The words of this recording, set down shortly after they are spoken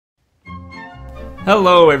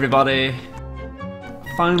Hello everybody!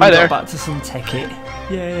 Finally Hi there. got back to some Tekkit.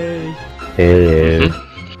 Yay! Hello.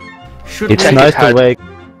 Should It's we... nice to wake.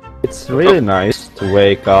 It's really nice to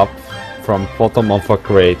wake up from bottom of a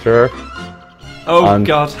crater Oh and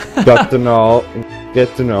god. get to know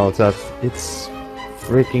that it's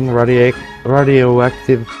freaking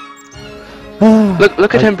radioactive.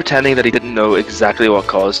 Look at him pretending that he didn't know exactly what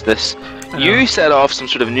caused this. I know. You set off some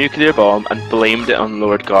sort of nuclear bomb and blamed it on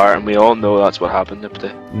Lord Gar, and we all know that's what happened.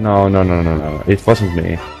 No. It wasn't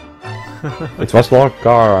me. It was Lord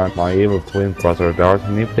Gar and my evil twin brother Darth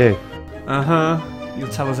Niptic. Uh-huh. You'll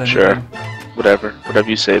tell us anything. Sure. Whatever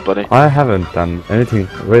you say, buddy. I haven't done anything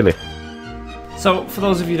really. So, for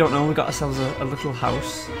those of you who don't know, we got ourselves a little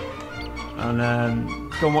house. And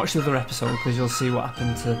go and watch the other episode because you'll see what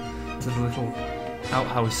happened to the little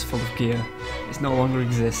outhouse full of gear. It no longer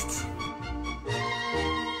exists.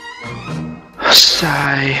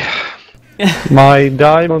 Sigh. My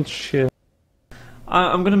diamond shit.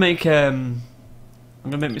 I'm gonna make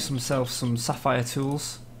me some sapphire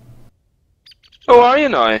tools. Oh, are you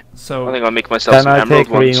now? So I think I'll make myself Can some I emerald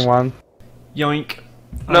take green ones. one? yoink.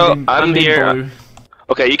 No, I'm being here. blue.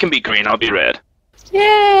 Okay, you can be green. I'll be red.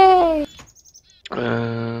 Yay!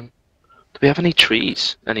 Do we have any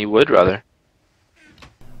trees? Any wood, rather?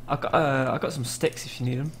 I got some sticks if you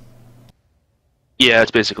need them. Yeah,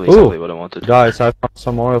 that's basically Ooh. exactly what I wanted. Guys, I found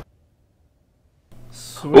some oil.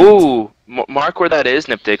 Sweet. Ooh, mark where that is,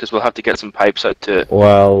 Niptic, because we'll have to get some pipes out to it.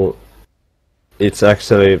 Well, it's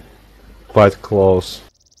actually quite close.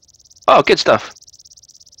 Oh, good stuff.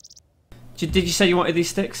 Did you say you wanted these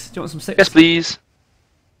sticks? Do you want some sticks? Yes, please.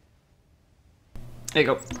 There you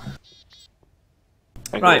go.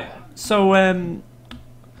 There you Right. go. So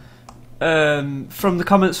from the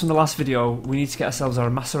comments from the last video, we need to get ourselves our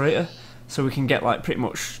macerator so we can get like pretty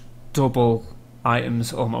much double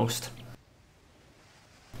items almost.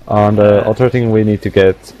 And the other thing we need to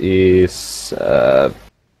get is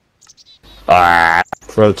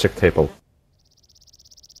project table.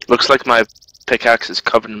 Looks like my pickaxe is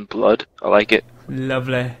covered in blood. I like it.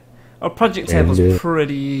 Lovely. Our project Yeah, table's indeed.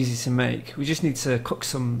 pretty easy to make. We just need to cook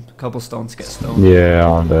some cobblestone to get stone.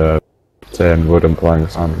 Yeah, and 10 wooden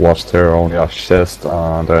planks and water on your chest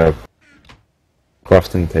and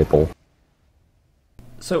crafting table.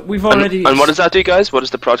 So we've already... And what does that do, guys? What does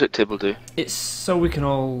the project table do? It's so we can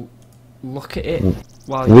all look at it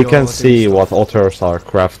while We you're can doing see stuff. what others are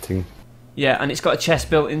crafting. Yeah, and it's got a chest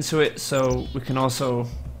built into it, so we can also...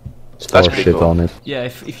 Store pretty shit cool. on it. Yeah,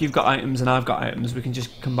 if you've got items and I've got items, we can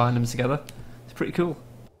just combine them together. It's pretty cool.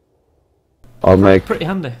 I'll make Pretty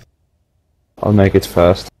handy. it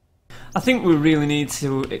fast. I think we really need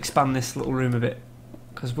to expand this little room a bit,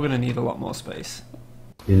 because we're going to need a lot more space.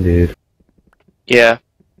 Indeed. Yeah.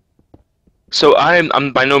 So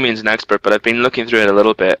I'm by no means an expert, but I've been looking through it a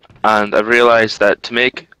little bit, and I've realized that to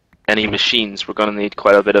make any machines, we're going to need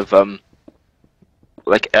quite a bit of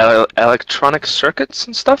like electronic circuits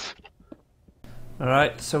and stuff.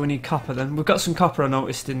 Alright, so we need copper then. We've got some copper I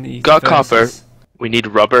noticed in the Got copper. furnaces. We need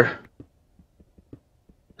rubber.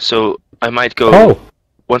 So I might go. Oh!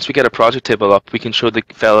 Once we get a project table up, we can show the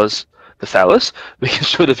fellas. We can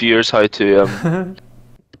show the viewers how to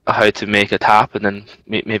make a tap, and then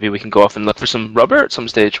maybe we can go off and look for some rubber at some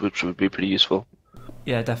stage, which would be pretty useful.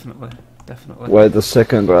 Yeah, definitely. Definitely. Wait a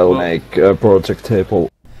second, I'll Well- make a project table.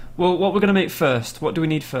 Well, what we're going to make first? What do we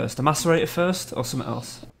need first? A macerator first, or something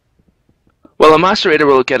else? Well, a macerator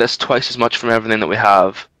will get us twice as much from everything that we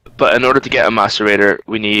have, but in order to get a macerator,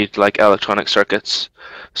 we need like electronic circuits.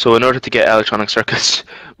 So in order to get electronic circuits,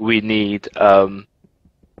 we need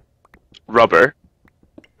rubber,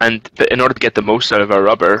 and in order to get the most out of our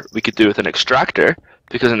rubber, we could do with an extractor,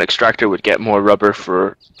 because an extractor would get more rubber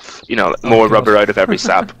for, more God. rubber out of every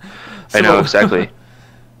sap. So I know what- exactly.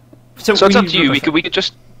 So So it's we up need to you. rubber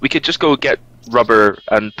We could just go get rubber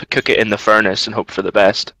and cook it in the furnace and hope for the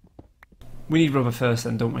best. We need rubber first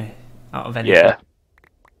then, don't we? Out of any. Yeah.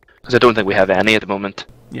 Because I don't think we have any at the moment.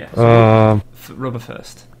 Yeah. So rubber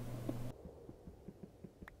first.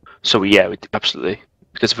 So yeah, absolutely.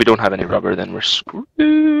 Because if we don't have any rubber, then we're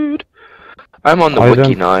screwed. I'm on the I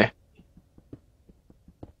wiki don't- now.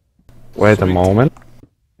 Wait a Sweet. moment.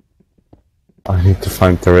 I need to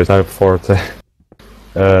find the recipe for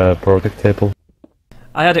the project table.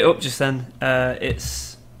 I had it up just then.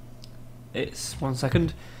 It's 1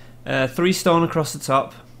 second. 3 stone across the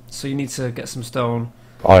top, so you need to get some stone.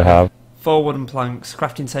 I have. 4 wooden planks,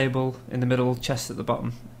 crafting table in the middle, chest at the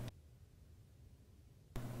bottom.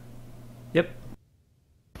 Yep.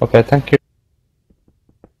 Okay, thank you.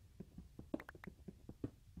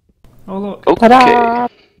 Oh look. Okay.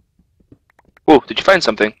 Whoa, did you find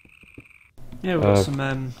something? Yeah, we've got some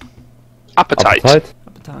Appetite.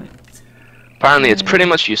 appetite. Apparently, it's pretty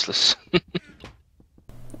much useless.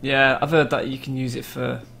 Yeah, I've heard that you can use it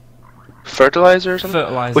for Fertilizer or something?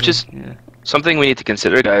 fertilizing. Which is yeah. something we need to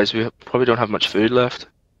consider, guys. We probably don't have much food left.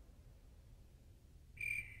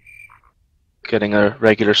 Getting a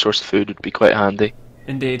regular source of food would be quite handy.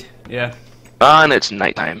 Indeed, yeah. And it's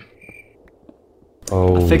nighttime.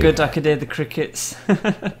 Oh. I figured I could hear the crickets.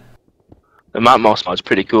 The map moss mod's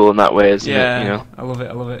pretty cool in that way, isn't Yeah, it? You know. I love it.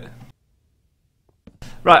 I love it.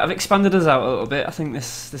 Right, I've expanded us out a little bit. I think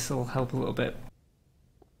this will help a little bit.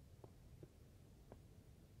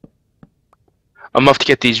 I'm off to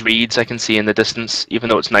get these reeds I can see in the distance, even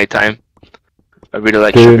though it's nighttime. I really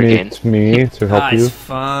like Do you sugarcane. need me to help you? It's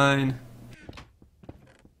fine.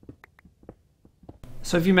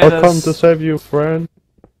 So have you made I'll come to us? save you, friend.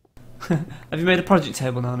 Have you made a project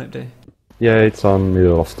table now, Nipdy? Yeah, it's on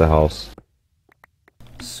middle of the house.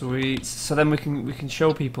 Sweet. So then we can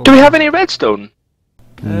show people. Do we have any redstone?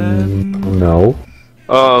 No.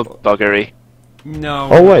 Oh, buggery. No.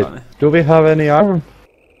 Oh we wait, haven't. do we have any iron?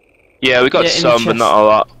 Yeah, we got Yeah, in the some, but chest. not a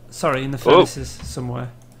lot. Sorry, in the furnaces somewhere.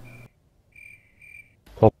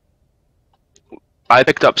 I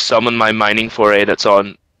picked up some in my mining foray that's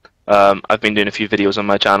on. I've been doing a few videos on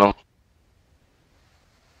my channel.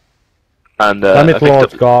 And Damn I it, picked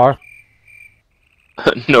Lord up... Gar.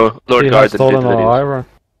 No, Lord He Guard has didn't do stolen the our videos. iron.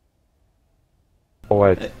 Oh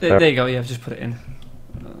wait, There you go. Yeah, I've just put it in.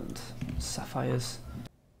 And sapphires.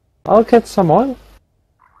 I'll get some oil.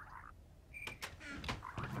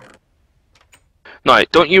 Now,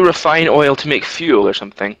 don't you refine oil to make fuel or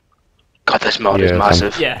something? God, this mod is Yeah,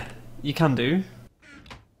 massive. Yeah, you can do.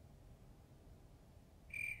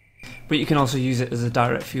 But you can also use it as a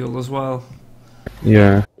direct fuel as well.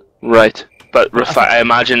 Yeah. Right, but I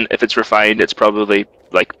imagine if it's refined, it's probably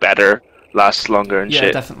like better, lasts longer and Yeah,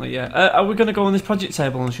 shit. definitely. Yeah. Are we going to go on this project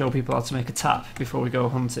table and show people how to make a tap before we go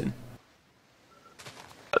hunting?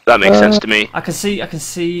 That makes sense to me. I can see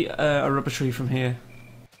a rubber tree from here.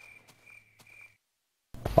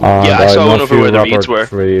 And Yeah, I saw know one a over few where the rubber reeds were.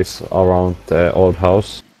 trees around the old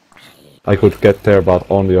house. I could get there, but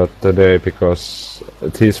only today because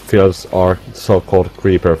these fields are so-called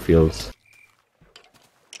creeper fields.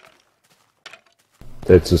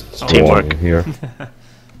 They're just Teamwork. spawning here.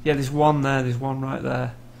 Yeah, there's one there. There's one right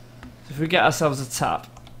there. So if we get ourselves a tap.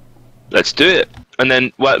 Let's do it. And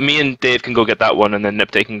then me and Dave can go get that one, and then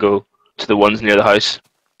Nipday can go to the ones near the house.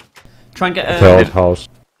 Try and get The old house.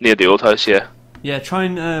 Near the old house, yeah. yeah. Try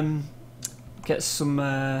and get some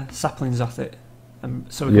saplings off it,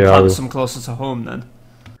 so we can Yeah, I will. plant some closer to home. Then.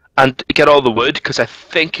 And get all the wood, because I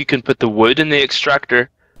think you can put the wood in the extractor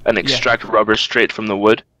and extract rubber straight from the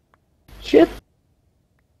wood. Shit.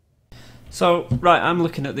 So right, I'm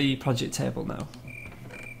looking at the project table now,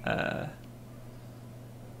 and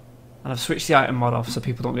I've switched the item mod off so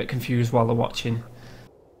people don't get confused while they're watching.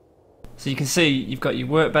 So you can see you've got your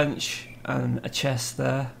workbench and a chest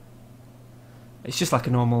there. It's just like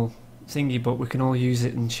a normal thingy, but we can all use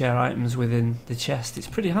it and share items within the chest. It's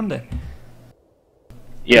pretty handy.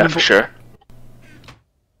 Yeah, for sure.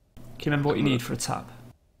 Can you remember what you need for a tap?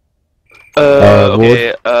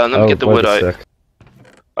 Okay, let me get the wait wood a out. sec.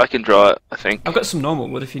 I can draw it, I think. I've got some normal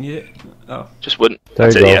wood if you need it. Oh, Just wouldn't. There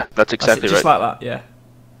That's you it, go. yeah. That's that's exactly it, just right. like that. Yeah.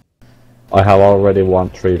 I have already one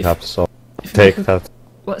tree tap, so If we take make that.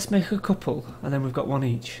 Let's make a couple, and then we've got one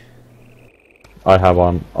each. I have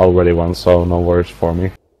already one, so no worries for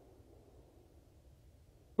me.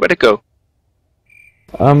 Where'd it go?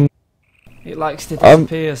 It likes to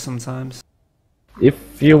disappear sometimes.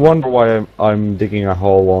 If you wonder why I'm digging a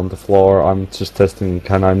hole on the floor, I'm just testing,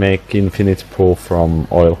 can I make infinite pool from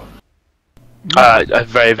oil? I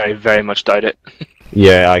very, very, very much doubt it.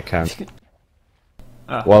 Yeah, I can.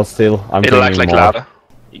 Ah. Well, still, I'm It'll act digging like more. lava.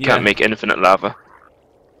 You Yeah. can't make infinite lava.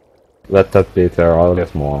 Let that be there, I'll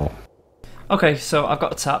get more. Okay, so I've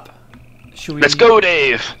got a tap. Should we? Let's go,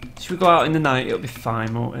 Dave! Should we go out in the night? It'll be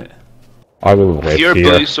fine, won't it? I will With wait your here.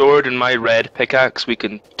 blue sword and my red pickaxe, we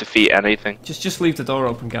can defeat anything. Just leave the door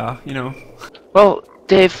open, Gar. You know. Well,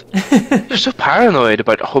 Dave, you're so paranoid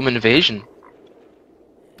about home invasion.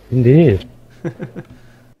 Indeed.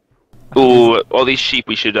 Oh, all these sheep,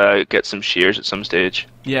 we should get some shears at some stage.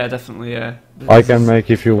 Yeah, definitely. Yeah. I can make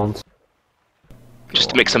if you want. Just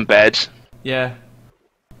to make some beds. Yeah.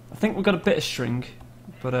 I think we've got a bit of string,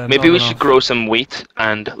 but Maybe not we enough. should grow some wheat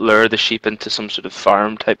and lure the sheep into some sort of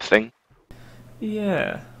farm type thing.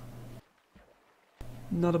 Yeah.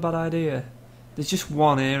 Not a bad idea. There's just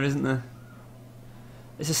one here, isn't there?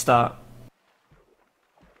 It's a start.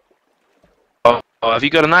 Oh, have you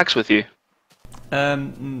got an axe with you?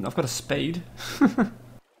 I've got a spade.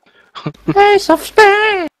 Ace of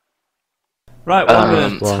Spades! Right, well, I'm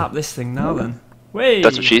going to well. tap this thing now then. Wait.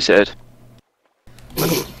 That's what she said.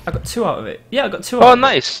 I got 2 out of it. Yeah, I got 2 out Oh, of it.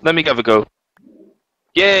 nice. Let me have a go.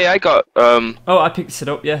 Yay, I got, Oh, I picked it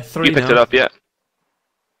up, yeah. 3 you picked now. it up, yeah.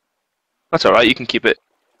 That's alright, you can keep it.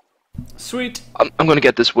 Sweet. I'm gonna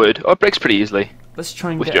get this wood. Oh, it breaks pretty easily. Let's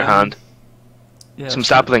try and With get your hand. Yeah, Some let's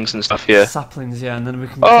try- saplings and stuff here. Saplings, yeah, and then we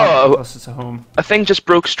can Oh! get closer to home. A thing just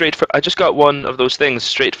broke straight from. I just got one of those things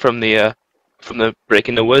straight from the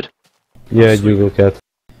breaking the wood. Yeah, sweet. you will get.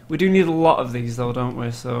 We do need a lot of these though, don't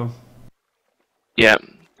we? So Yeah. Do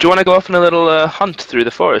you want to go off on a little hunt through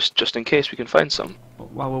the forest just in case we can find some?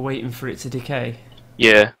 while we're waiting for it to decay.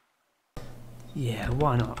 Yeah. Yeah,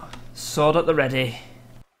 why not? Sword at the ready.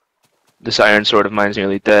 This iron sword of mine's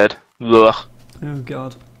nearly dead. Ugh. Oh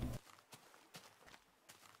god.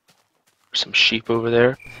 There's some sheep over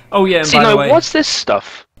there. Oh yeah, and See by now, the way, what's this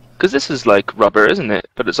stuff? Because this is like rubber, isn't it?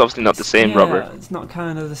 But it's obviously not the same yeah, rubber. it's not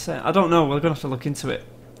kind of the same. I don't know. We're gonna have to look into it.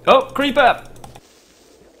 Oh, creeper!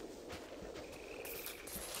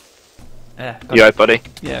 Yeah, got You it. alright, buddy?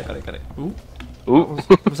 Yeah, got it. Ooh, Ooh.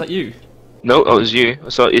 was that you? No, that was you. I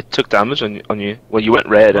saw it took damage on you. Well, you went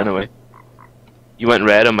red anyway. You went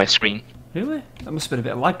red on my screen. Really? That must have been a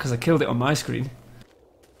bit of lag because I killed it on my screen.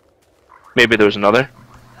 Maybe there was another.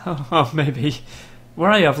 Oh, maybe. Where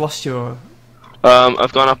are you? I've lost your.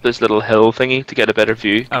 I've gone up this little hill thingy to get a better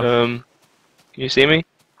view. Oh. Can you see me?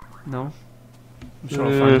 No. I'm sure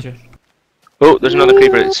I'll find you. Oh, there's another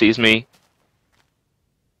creeper that sees me.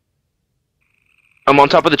 I'm on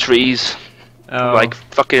top of the trees, Oh. like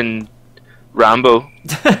fucking Rambo.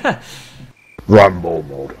 Rumble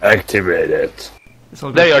mode activated. It's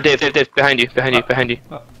all There good. you are, Dave, behind you, behind you.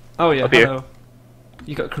 Oh yeah, Up here. hello.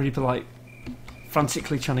 You got a creeper like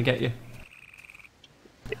frantically trying to get you.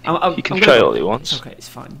 He can I'm try gonna- all he wants. It's okay, it's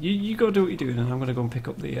fine. You go do what you're doing, and I'm gonna go and pick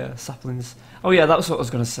up the saplings. Oh yeah, that's what I was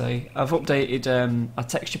gonna say. I've updated our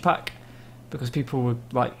texture pack because people were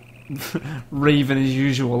like raving as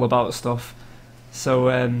usual about stuff. So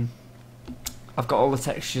I've got all the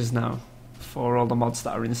textures now for all the mods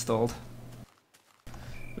that are installed,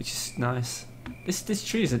 which is nice. This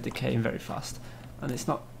tree isn't decaying very fast, and it's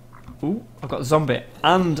not. Ooh, I've got a zombie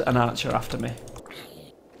and an archer after me.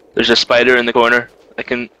 There's a spider in the corner.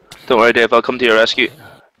 Don't worry, Dave, I'll come to your rescue.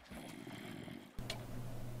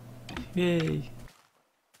 Yay!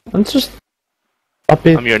 I'm just a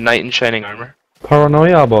bit I'm your knight in shining armor.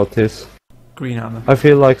 paranoia about this. Green armor. I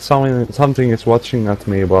feel like something is watching at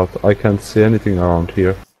me, but I can't see anything around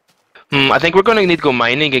here. I think we're gonna need to go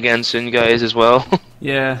mining again soon, guys, as well.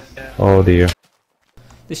 Yeah. Oh dear.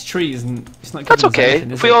 This tree isn't. It's not. That's giving us okay.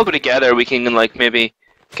 anything, If is we it? all go together, we can like maybe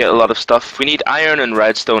get a lot of stuff. We need iron and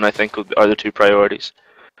redstone. I think are the 2 priorities.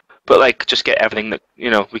 But like, just get everything that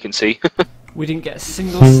we can see. We didn't get a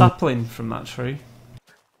single sapling from that tree.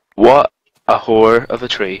 What a whore of a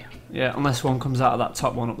tree. Yeah, unless one comes out of that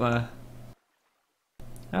top one up there.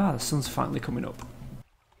 Ah, the sun's finally coming up.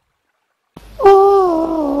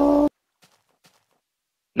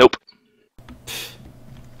 Nope.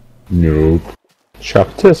 Nope.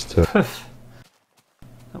 Shock tester.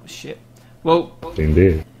 That was shit. Well,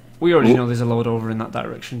 Indeed. we already know there's a load over in that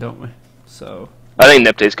direction, don't we? So I think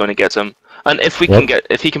Niptay's going to get some. And if we What? can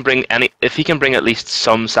if he can bring at least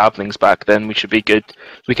some saplings back, then we should be good.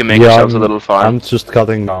 We can make Yeah, ourselves a little farm. I'm just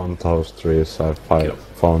cutting down those trees I've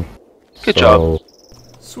found. Good So, job.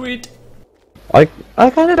 sweet. I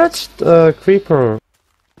kinda touched creeper.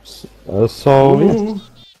 So yeah. Ooh.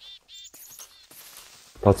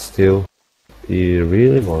 But still, be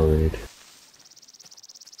really worried.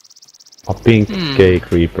 A pink gay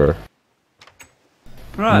creeper.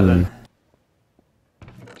 Right then.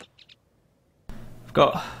 I've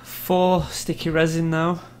got 4 sticky resin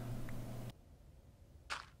now.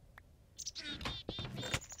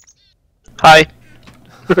 Hi.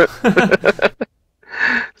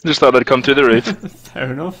 Just thought I'd come through the roof.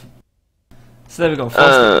 Fair enough. So there we go.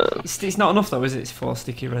 4 it's not enough though, is it? It's 4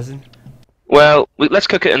 sticky resin. Well, let's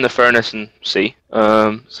cook it in the furnace and see.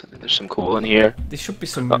 So there's some coal in here. There should be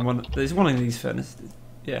some in one. There's one in these furnaces.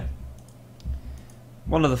 Yeah.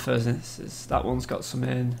 One of the furnaces. That one's got some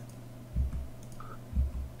in.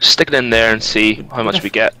 Stick it in there and see how much we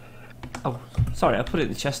get. Oh, sorry, I put it in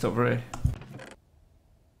the chest over here.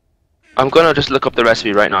 I'm gonna just look up the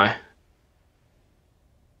recipe right now.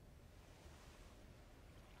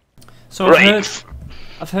 So Right.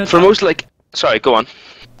 I've heard. For most like, sorry, go on.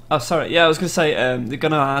 Oh, sorry. Yeah, I was gonna say they're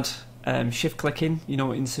gonna add shift clicking,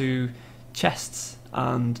 into chests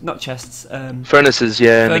and not chests. Furnaces,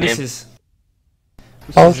 yeah, in the game. Furnaces.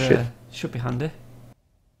 Which Oh, is, shit. Should be handy.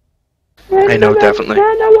 I know, definitely.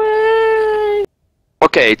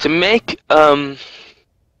 Okay, to make oh,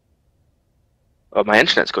 my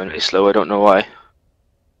internet's going really slow. I don't know why.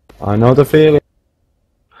 I know the feeling.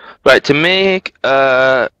 Right, to make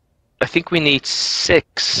I think we need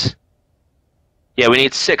 6. Yeah, we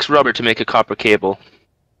need 6 rubber to make a copper cable.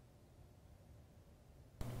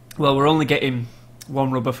 Well, we're only getting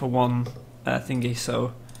 1 rubber for 1 thingy,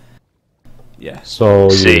 so yeah. So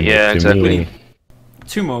See, you yeah, need exactly. We me. need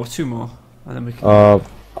 2 more, and then we can.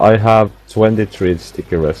 I have 23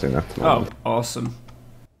 sticky resin at the Oh, moment. awesome!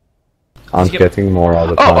 I'm Did you get- getting more all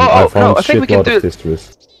the Oh, time. oh, I oh, found no, I think we can shitload do of it.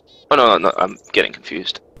 histories. Oh no, I'm getting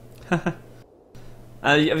confused. Have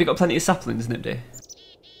you got plenty of saplings, Nibdy?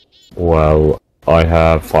 Well, I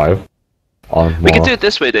have 5. And We can more. do it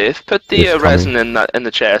this way, Dave. Put the It's resin coming. in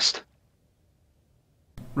the chest.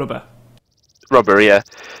 Rubber. Rubber, yeah.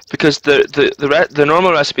 Because the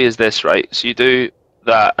normal recipe is this, right? So you do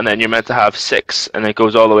that, and then you're meant to have 6, and it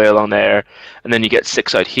goes all the way along there, and then you get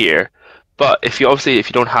 6 out here. But if you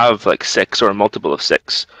don't have like 6 or a multiple of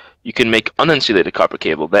 6, you can make uninsulated copper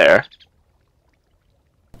cable there.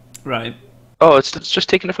 Right. Oh, it's just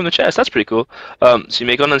taking it from the chest. That's pretty cool. So you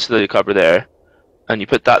make uninsulated copper there, and you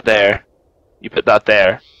put that there. You put that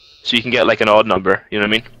there, so you can get like an odd number. You know what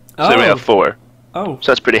I mean? So then we have 4. Oh.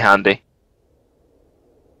 So that's pretty handy.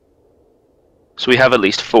 So we have at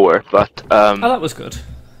least 4, but Oh, that was good.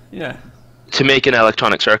 Yeah. to make an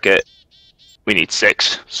electronic circuit, we need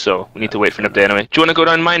 6. So we need to wait for an update anyway. Do you want to go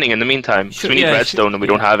down mining in the meantime? Because we need redstone and we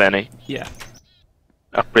don't have any. Yeah.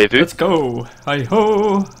 Brave. Let's go. Hi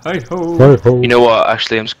ho. Hi ho. Ho-ho. You know what?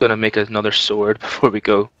 Actually, I'm just gonna make another sword before we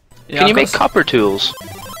go. Yeah, Can you I've make got copper tools?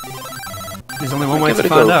 There's only one way Give to it a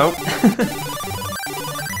find go. out.